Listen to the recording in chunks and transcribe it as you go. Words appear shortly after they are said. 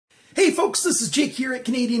Hey folks, this is Jake here at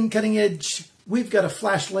Canadian Cutting Edge. We've got a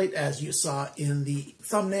flashlight, as you saw in the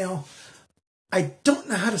thumbnail. I don't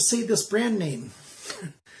know how to say this brand name.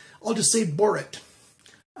 I'll just say BORUiT.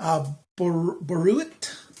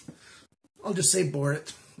 BORUiT? I'll just say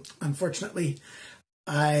BORUiT. Unfortunately,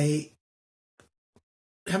 I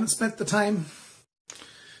haven't spent the time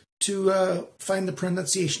to find the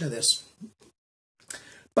pronunciation of this.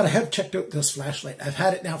 But I have checked out this flashlight. I've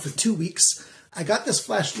had it now for 2 weeks. I got this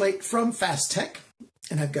flashlight from FastTech,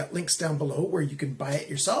 and I've got links down below where you can buy it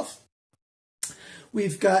yourself.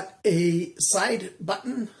 We've got a side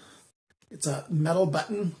button. It's a metal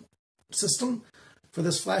button system for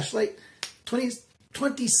this flashlight.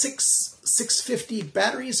 26650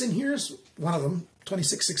 batteries in here is one of them.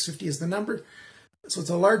 26650 is the number. So it's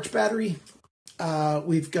a large battery.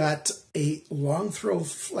 We've got a long throw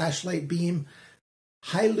flashlight beam,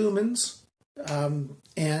 high lumens,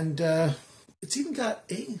 and it's even got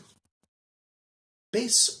a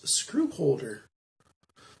base screw holder.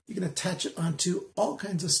 You can attach it onto all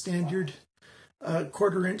kinds of standard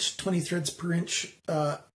 1/4 inch, 20 threads per inch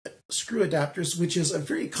screw adapters, which is a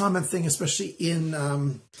very common thing, especially in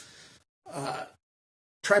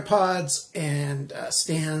tripods and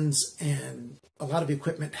stands, and a lot of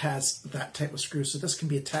equipment has that type of screw. So this can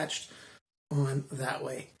be attached on that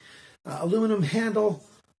way. Aluminum handle,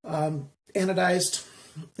 anodized.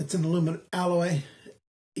 It's an aluminum alloy,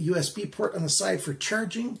 USB port on the side for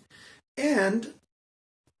charging, and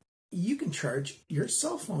you can charge your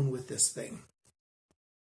cell phone with this thing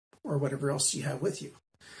or whatever else you have with you.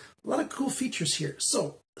 A lot of cool features here.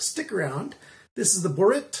 So stick around. This is the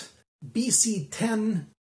BORUiT BC10,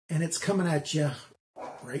 and it's coming at you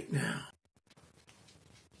right now.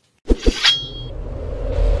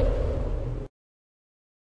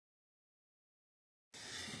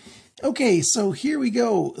 Okay, so here we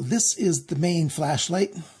go. This is the main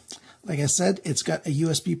flashlight. Like I said, it's got a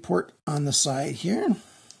USB port on the side here.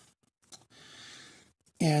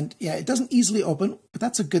 And yeah, it doesn't easily open, but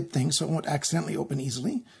that's a good thing, so it won't accidentally open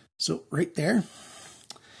easily. So right there,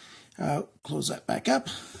 close that back up.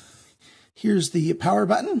 Here's the power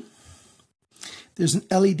button. There's an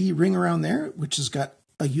LED ring around there, which has got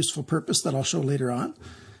a useful purpose that I'll show later on.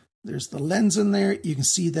 There's the lens in there. You can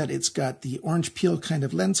see that it's got the orange peel kind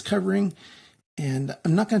of lens covering. And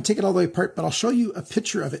I'm not going to take it all the way apart, but I'll show you a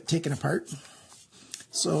picture of it taken apart,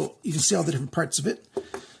 so you can see all the different parts of it.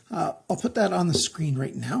 I'll put that on the screen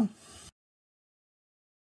right now.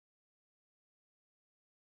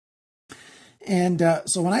 And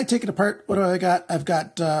so when I take it apart, what do I got? I've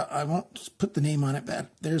got, I won't put the name on it,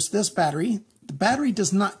 but there's this battery. The battery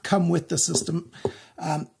does not come with the system,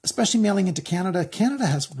 especially mailing into Canada. Canada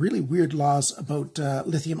has really weird laws about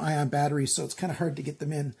lithium-ion batteries, so it's kind of hard to get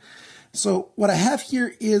them in. So what I have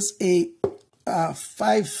here is a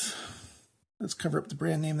let's cover up the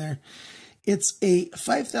brand name there. It's a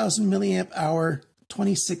 5,000 milliamp hour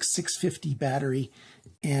 26650 battery,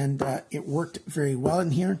 and it worked very well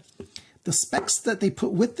in here. The specs that they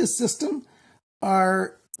put with this system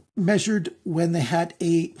are measured when they had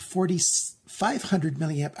a 4,500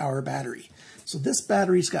 milliamp hour battery. So this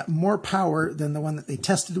battery's got more power than the one that they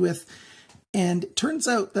tested with. And it turns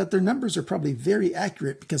out that their numbers are probably very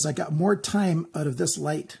accurate, because I got more time out of this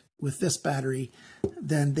light with this battery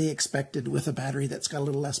than they expected with a battery that's got a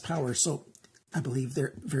little less power. So I believe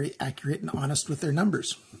they're very accurate and honest with their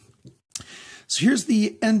numbers. So here's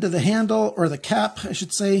the end of the handle, or the cap, I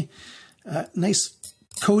should say. Nice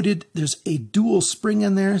coated. There's a dual spring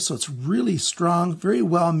in there, so it's really strong, very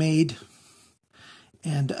well made.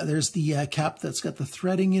 And there's the cap that's got the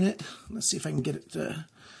threading in it. Let's see if I can get it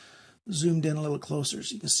zoomed in a little closer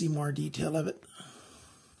so you can see more detail of it.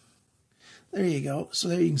 There you go. So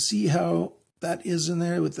there you can see how that is in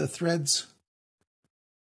there with the threads.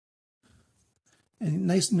 And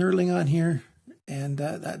nice knurling on here, and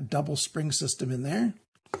that double spring system in there.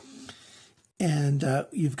 And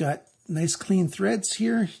you've got nice clean threads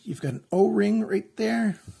here. You've got an O-ring right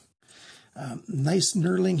there. Nice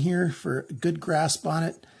knurling here for a good grasp on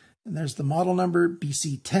it. And there's the model number,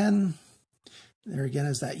 BC10. There again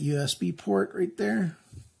is that USB port right there.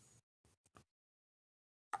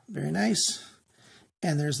 Very nice.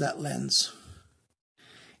 And there's that lens.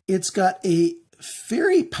 It's got a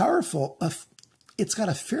very powerful,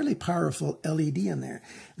 fairly powerful LED in there.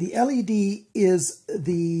 The LED is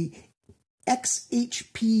the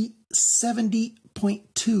XHP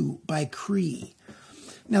 70.2 by Cree.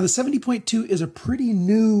 Now the 70.2 is a pretty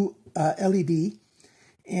new LED,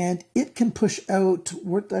 and it can push out,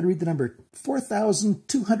 what did I read the number?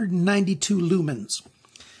 4,292 lumens.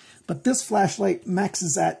 But this flashlight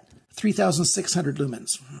maxes at 3,600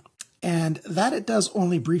 lumens. and that it does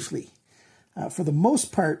only briefly. For the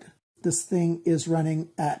most part, this thing is running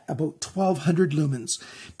at about 1200 lumens.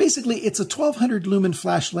 Basically, it's a 1200 lumen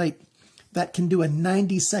flashlight that can do a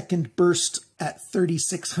 90-second burst at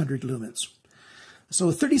 3600 lumens. So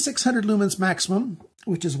 3600 lumens maximum,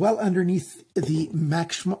 which is well underneath the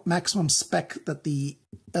maximum spec that the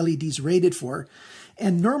LED's rated for.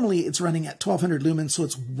 And normally it's running at 1200 lumens, so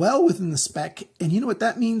it's well within the spec. And you know what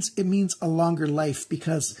that means? It means a longer life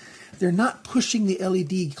because they're not pushing the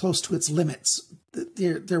LED close to its limits.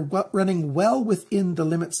 They're running well within the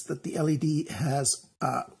limits that the LED has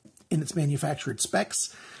in its manufactured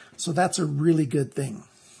specs. So that's a really good thing.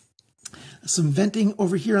 Some venting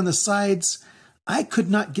over here on the sides. I could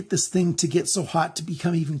not get this thing to get so hot to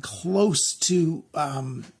become even close to,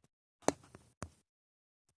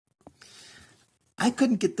 I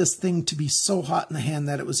couldn't get this thing to be so hot in the hand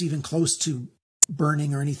that it was even close to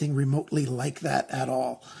burning or anything remotely like that at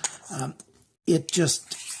all. It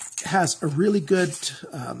just has a really good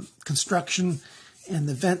construction, and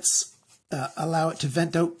the vents allow it to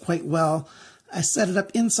vent out quite well. I set it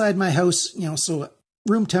up inside my house, you know, so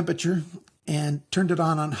room temperature, and turned it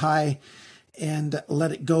on high and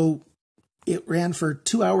let it go. It ran for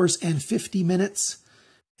 2 hours and 50 minutes,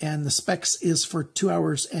 and the specs is for 2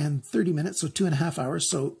 hours and 30 minutes, so 2.5 hours.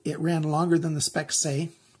 So it ran longer than the specs say,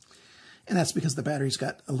 and that's because the battery's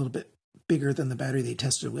got a little bit bigger than the battery they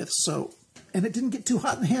tested it with. So, and it didn't get too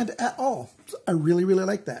hot in the hand at all. So I really, really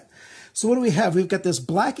like that. So what do we have? We've got this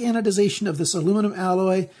black anodization of this aluminum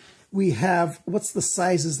alloy. We have, what's the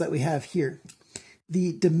sizes that we have here?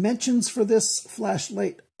 The dimensions for this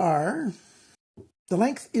flashlight are, the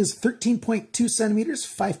length is 13.2 centimeters,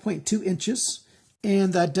 5.2 inches.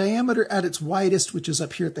 And the diameter at its widest, which is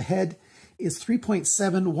up here at the head, is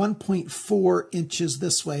 3.7, 1.4 inches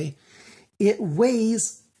this way. It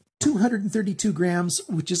weighs 232 grams,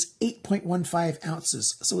 which is 8.15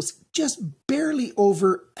 ounces. So it's just barely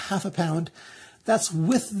over half a pound. That's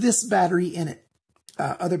with this battery in it.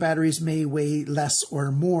 Other batteries may weigh less or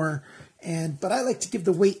more. But I like to give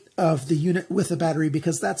the weight of the unit with a battery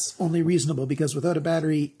because that's only reasonable, because without a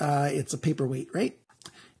battery, it's a paperweight, right?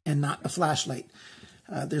 And not a flashlight.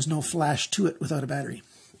 There's no flash to it without a battery.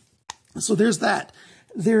 So there's that.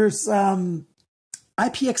 There's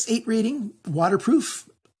IPX8 rating, waterproof.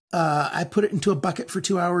 I put it into a bucket for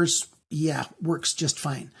 2 hours. Yeah, works just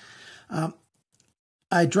fine.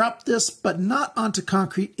 I dropped this, but not onto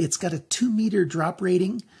concrete. It's got a 2-meter drop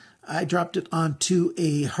rating. I dropped it onto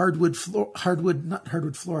a hardwood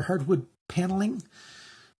paneling.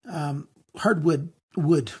 Hardwood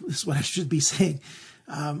wood is what I should be saying.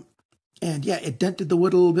 And yeah, it dented the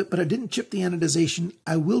wood a little bit, but I didn't chip the anodization.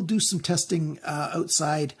 I will do some testing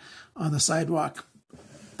outside on the sidewalk.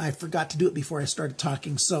 I forgot to do it before I started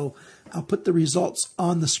talking, so I'll put the results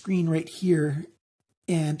on the screen right here.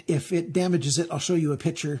 And if it damages it, I'll show you a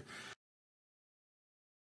picture.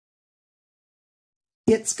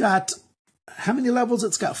 It's got, how many levels?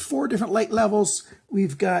 It's got 4 different light levels.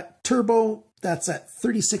 We've got turbo, that's at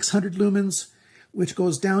 3600 lumens, which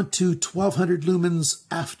goes down to 1200 lumens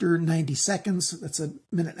after 90 seconds. That's a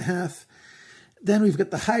minute and a half. Then we've got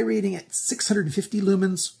the high rating at 650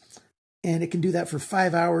 lumens, and it can do that for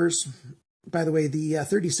 5 hours. By the way, the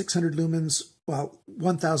 3600 lumens, well,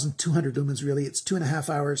 1200 lumens really, it's 2.5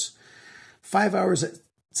 hours. 5 hours at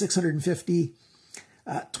 650,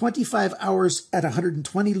 25 hours at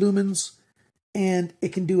 120 lumens, and it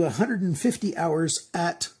can do 150 hours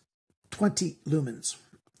at 20 lumens.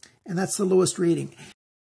 And that's the lowest rating.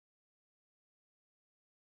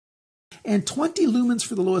 And 20 lumens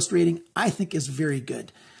for the lowest rating, I think, is very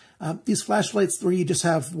good. These flashlights where you just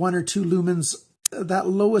have 1 or 2 lumens, that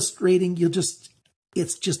lowest rating,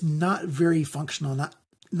 it's just not very functional,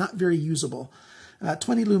 not very usable.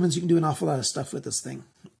 20 lumens, you can do an awful lot of stuff with this thing.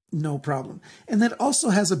 No problem. And then it also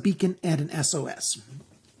has a beacon and an SOS.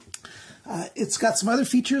 It's got some other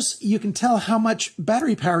features. You can tell how much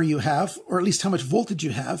battery power you have, or at least how much voltage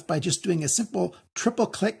you have, by just doing a simple triple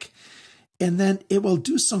click, and then it will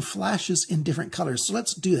do some flashes in different colors. So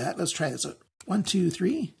let's do that. Let's try this out. 1, 2,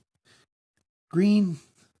 3. Green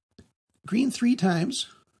 3 times.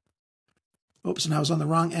 Oops, and I was on the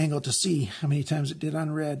wrong angle to see how many times it did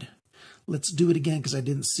on red. Let's do it again because I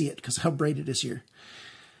didn't see it because how bright it is here.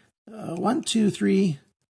 1, 2, 3.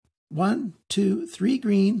 1, 2, 3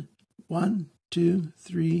 green. 1, 2,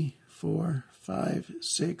 3, 4, 5,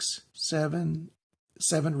 6, 7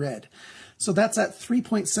 red. So that's at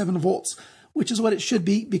 3.7 volts, which is what it should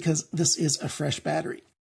be because this is a fresh battery.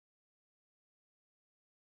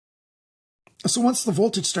 So once the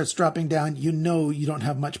voltage starts dropping down, you know you don't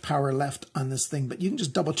have much power left on this thing, but you can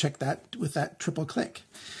just double check that with that triple click.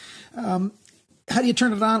 How do you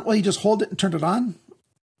turn it on? Well, you just hold it and turn it on.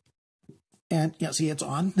 And yeah, see, it's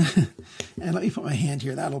on. And let me put my hand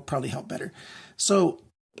here. That'll probably help better. So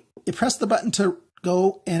you press the button to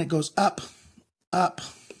go, and it goes up, up,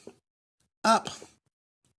 up,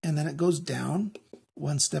 and then it goes down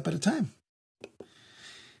one step at a time.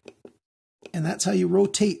 And that's how you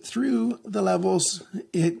rotate through the levels.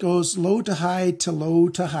 It goes low to high to low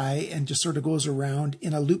to high and just sort of goes around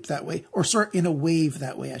in a loop that way, or sort in a wave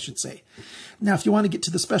that way, I should say. Now, if you want to get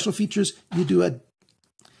to the special features, you do a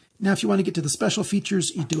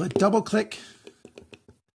double click,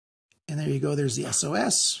 and there you go. There's the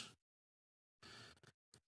SOS.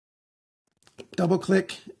 Double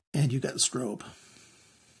click, and you got the strobe.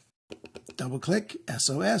 Double click,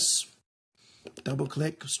 SOS. Double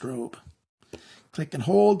click, strobe. Click and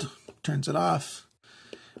hold, turns it off.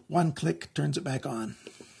 One click turns it back on.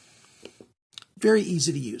 Very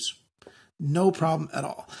easy to use. No problem at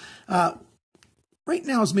all. Right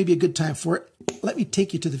now is maybe a good time for it. Let me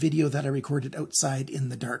take you to the video that I recorded outside in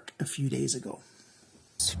the dark a few days ago.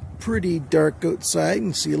 It's pretty dark outside. You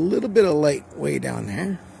can see a little bit of light way down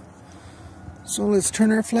there. So let's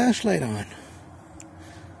turn our flashlight on.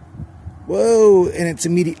 Whoa, and it's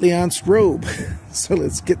immediately on strobe. So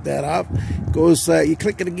let's get that off. Goes, you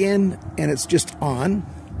click it again, and it's just on.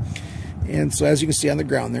 And so as you can see on the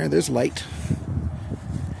ground there's light.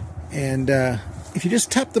 And if you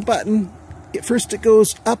just tap the button, first it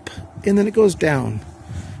goes up, and then it goes down.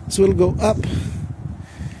 So it'll go up,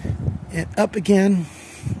 and up again,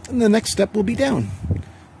 and the next step will be down.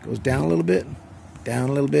 It goes down a little bit, down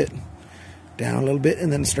a little bit, down a little bit,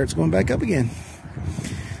 and then it starts going back up again.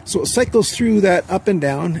 So it cycles through that up and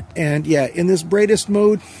down, and yeah, in this brightest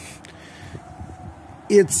mode,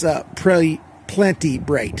 it's plenty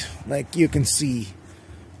bright. Like, you can see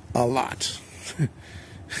a lot.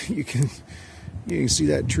 you can see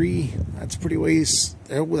that tree. That's pretty ways.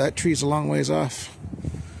 Oh, that tree's a long ways off.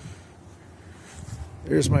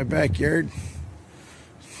 There's my backyard.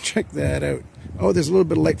 Check that out. Oh, there's a little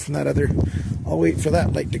bit of light from that other. I'll wait for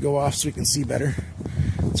that light to go off so we can see better.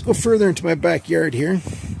 Let's go further into my backyard here.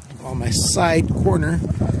 On my side corner.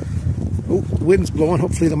 Oh, the wind's blowing.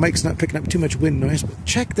 Hopefully the mic's not picking up too much wind noise, but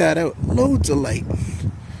check that out. Loads of light.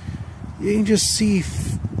 You can just see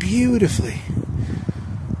beautifully.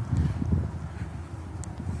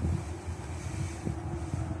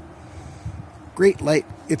 Great light.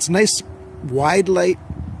 It's nice wide light,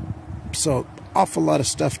 so awful lot of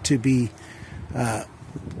stuff to be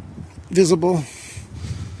visible.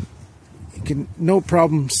 You can no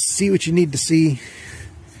problem see what you need to see.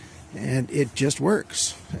 And it just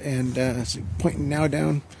works. And so pointing now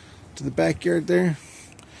down to the backyard there.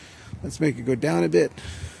 Let's make it go down a bit.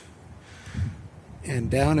 And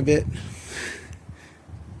down a bit.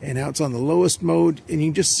 And now it's on the lowest mode. And you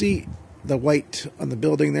can just see the white on the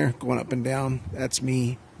building there going up and down. That's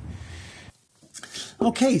me.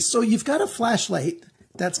 Okay, so you've got a flashlight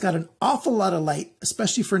that's got an awful lot of light,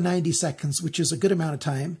 especially for 90 seconds, which is a good amount of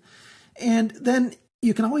time. And then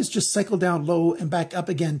you can always just cycle down low and back up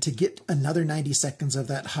again to get another 90 seconds of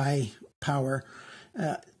that high power.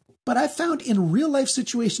 But I found in real life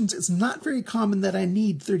situations, it's not very common that I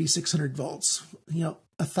need 3600 volts. You know,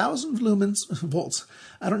 1000 volts.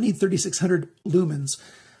 I don't need 3600 lumens.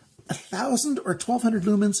 1000 or 1200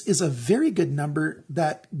 lumens is a very good number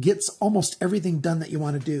that gets almost everything done that you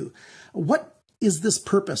want to do. What is this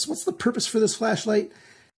purpose? What's the purpose for this flashlight?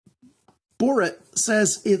 BORUiT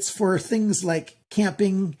says it's for things like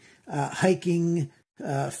camping, hiking,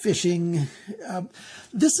 fishing.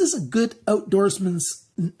 This is a good outdoorsman's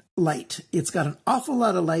light. It's got an awful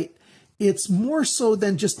lot of light. It's more so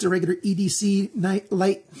than just a regular EDC night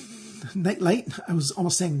light. I was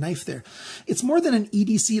almost saying knife there. It's more than an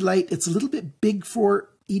EDC light. It's a little bit big for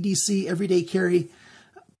EDC, everyday carry,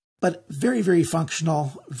 but very, very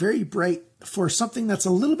functional, very bright for something that's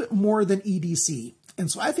a little bit more than EDC. And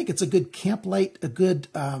so I think it's a good camp light, a good,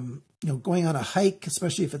 going on a hike,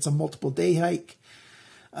 especially if it's a multiple day hike,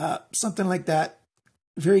 something like that.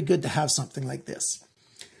 Very good to have something like this.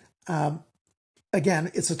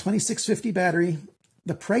 Again, it's a 2650 battery.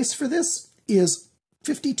 The price for this is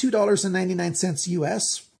 $52.99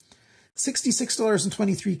 US,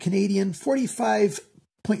 $66.23 Canadian, 45.04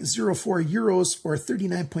 euros, or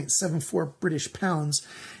 39.74 British pounds.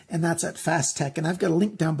 And that's at FastTech. And I've got a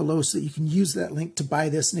link down below so that you can use that link to buy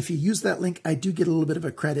this. And if you use that link, I do get a little bit of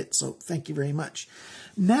a credit. So thank you very much.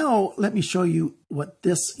 Now, let me show you what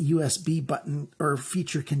this USB button or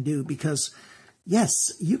feature can do, because yes,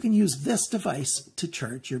 you can use this device to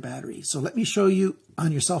charge your battery. So let me show you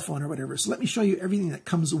on your cell phone or whatever. So let me show you everything that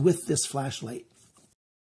comes with this flashlight.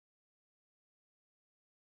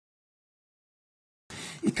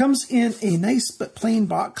 It comes in a nice but plain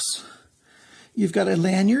box. You've got a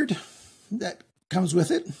lanyard that comes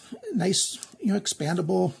with it. Nice,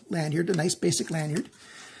 expandable lanyard, a nice basic lanyard.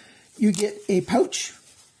 You get a pouch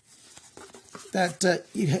that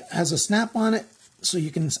has a snap on it, so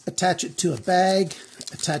you can attach it to a bag,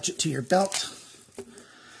 attach it to your belt.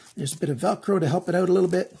 There's a bit of Velcro to help it out a little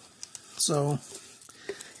bit. So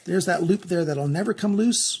there's that loop there that'll never come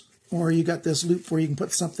loose, or you got this loop where you can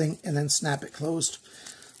put something and then snap it closed.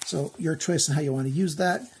 So your choice on how you want to use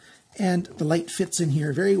that. And the light fits in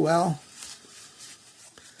here very well.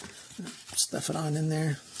 Stuff it on in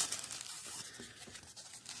there.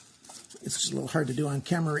 It's just a little hard to do on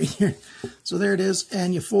camera right here. So there it is,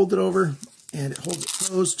 and you fold it over and it holds it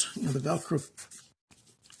closed. The Velcro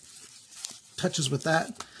touches with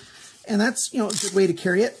that. And that's, a good way to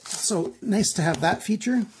carry it. So nice to have that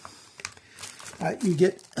feature. You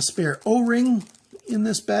get a spare O-ring in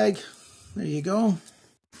this bag. There you go.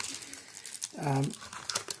 You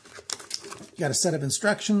got a set of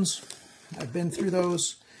instructions. I've been through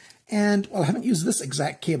those. And, well, I haven't used this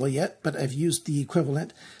exact cable yet, but I've used the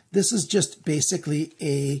equivalent. This is just basically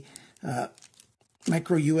a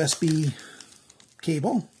micro USB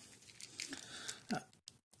cable.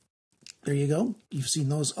 There you go. You've seen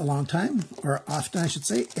those a long time, or often I should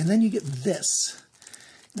say. And then you get this.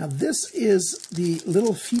 Now this is the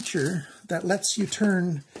little feature that lets you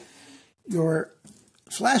turn your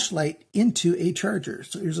flashlight into a charger.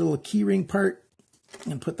 So here's a little key ring part,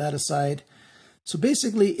 and put that aside. So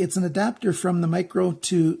basically it's an adapter from the micro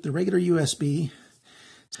to the regular USB.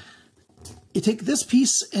 You take this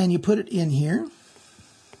piece and you put it in here.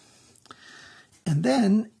 And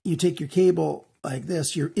then you take your cable like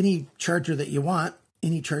this, any charger that you want,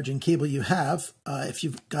 any charging cable you have. If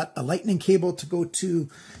you've got a lightning cable to go to,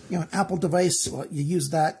 an Apple device, well, you use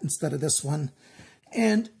that instead of this one.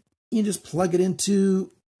 And you just plug it into,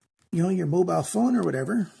 your mobile phone or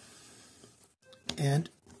whatever. And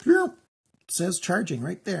it says charging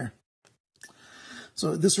right there.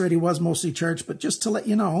 So this already was mostly charged, but just to let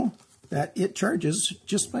you know that it charges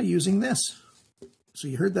just by using this. So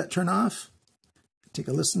you heard that turn off. Take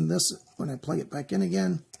a listen to this when I plug it back in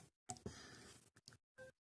again.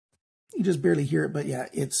 You just barely hear it, but yeah,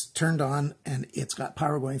 it's turned on and it's got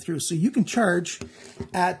power going through. So you can charge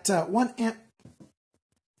at 1 amp,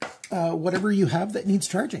 whatever you have that needs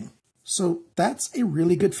charging. So that's a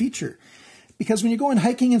really good feature, because when you're going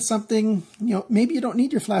hiking in something, maybe you don't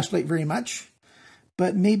need your flashlight very much,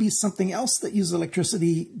 but maybe something else that uses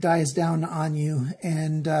electricity dies down on you,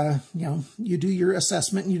 and you do your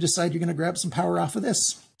assessment and you decide you're going to grab some power off of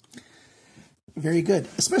this. Very good,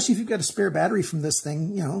 especially if you've got a spare battery from this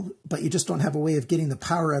thing, but you just don't have a way of getting the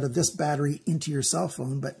power out of this battery into your cell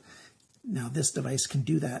phone. But now this device can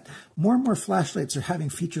do that. More and more flashlights are having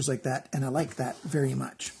features like that, and I like that very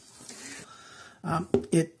much.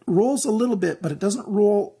 It rolls a little bit, but it doesn't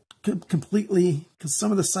roll completely, because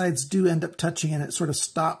some of the sides do end up touching, and it sort of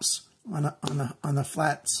stops on the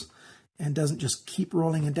flats and doesn't just keep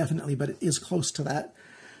rolling indefinitely, but it is close to that.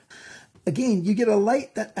 Again, you get a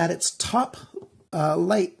light that at its top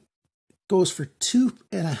light goes for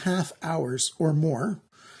 2.5 hours or more.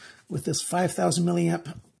 With this 5,000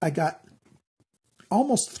 milliamp, I got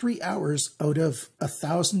almost 3 hours out of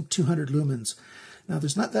 1,200 lumens. Now,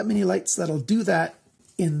 there's not that many lights that'll do that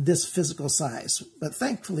in this physical size, but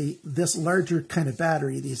thankfully this larger kind of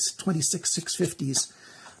battery, these 26650s,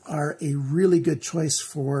 are a really good choice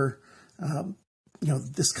for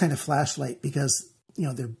this kind of flashlight, because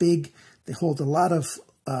they're big, they hold a lot of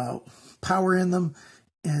power in them,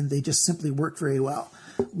 and they just simply work very well.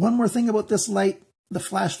 One more thing about this light: the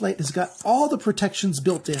flashlight has got all the protections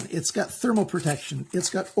built in. It's got thermal protection,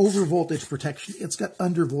 it's got over voltage protection, it's got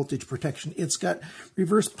under voltage protection, it's got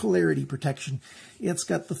reverse polarity protection, it's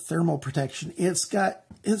got the thermal protection, it's got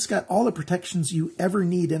all the protections you ever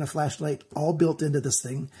need in a flashlight, all built into this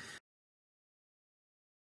thing.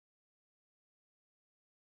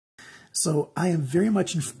 So I am very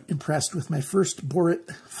much impressed with my first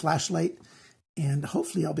BORUiT flashlight, and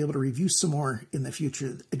hopefully I'll be able to review some more in the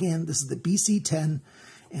future. Again, this is the BC10,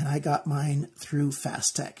 and I got mine through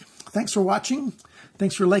FastTech. Thanks for watching.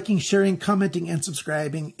 Thanks for liking, sharing, commenting, and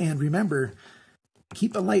subscribing. And remember,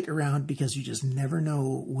 keep a light around, because you just never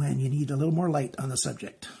know when you need a little more light on the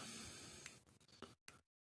subject.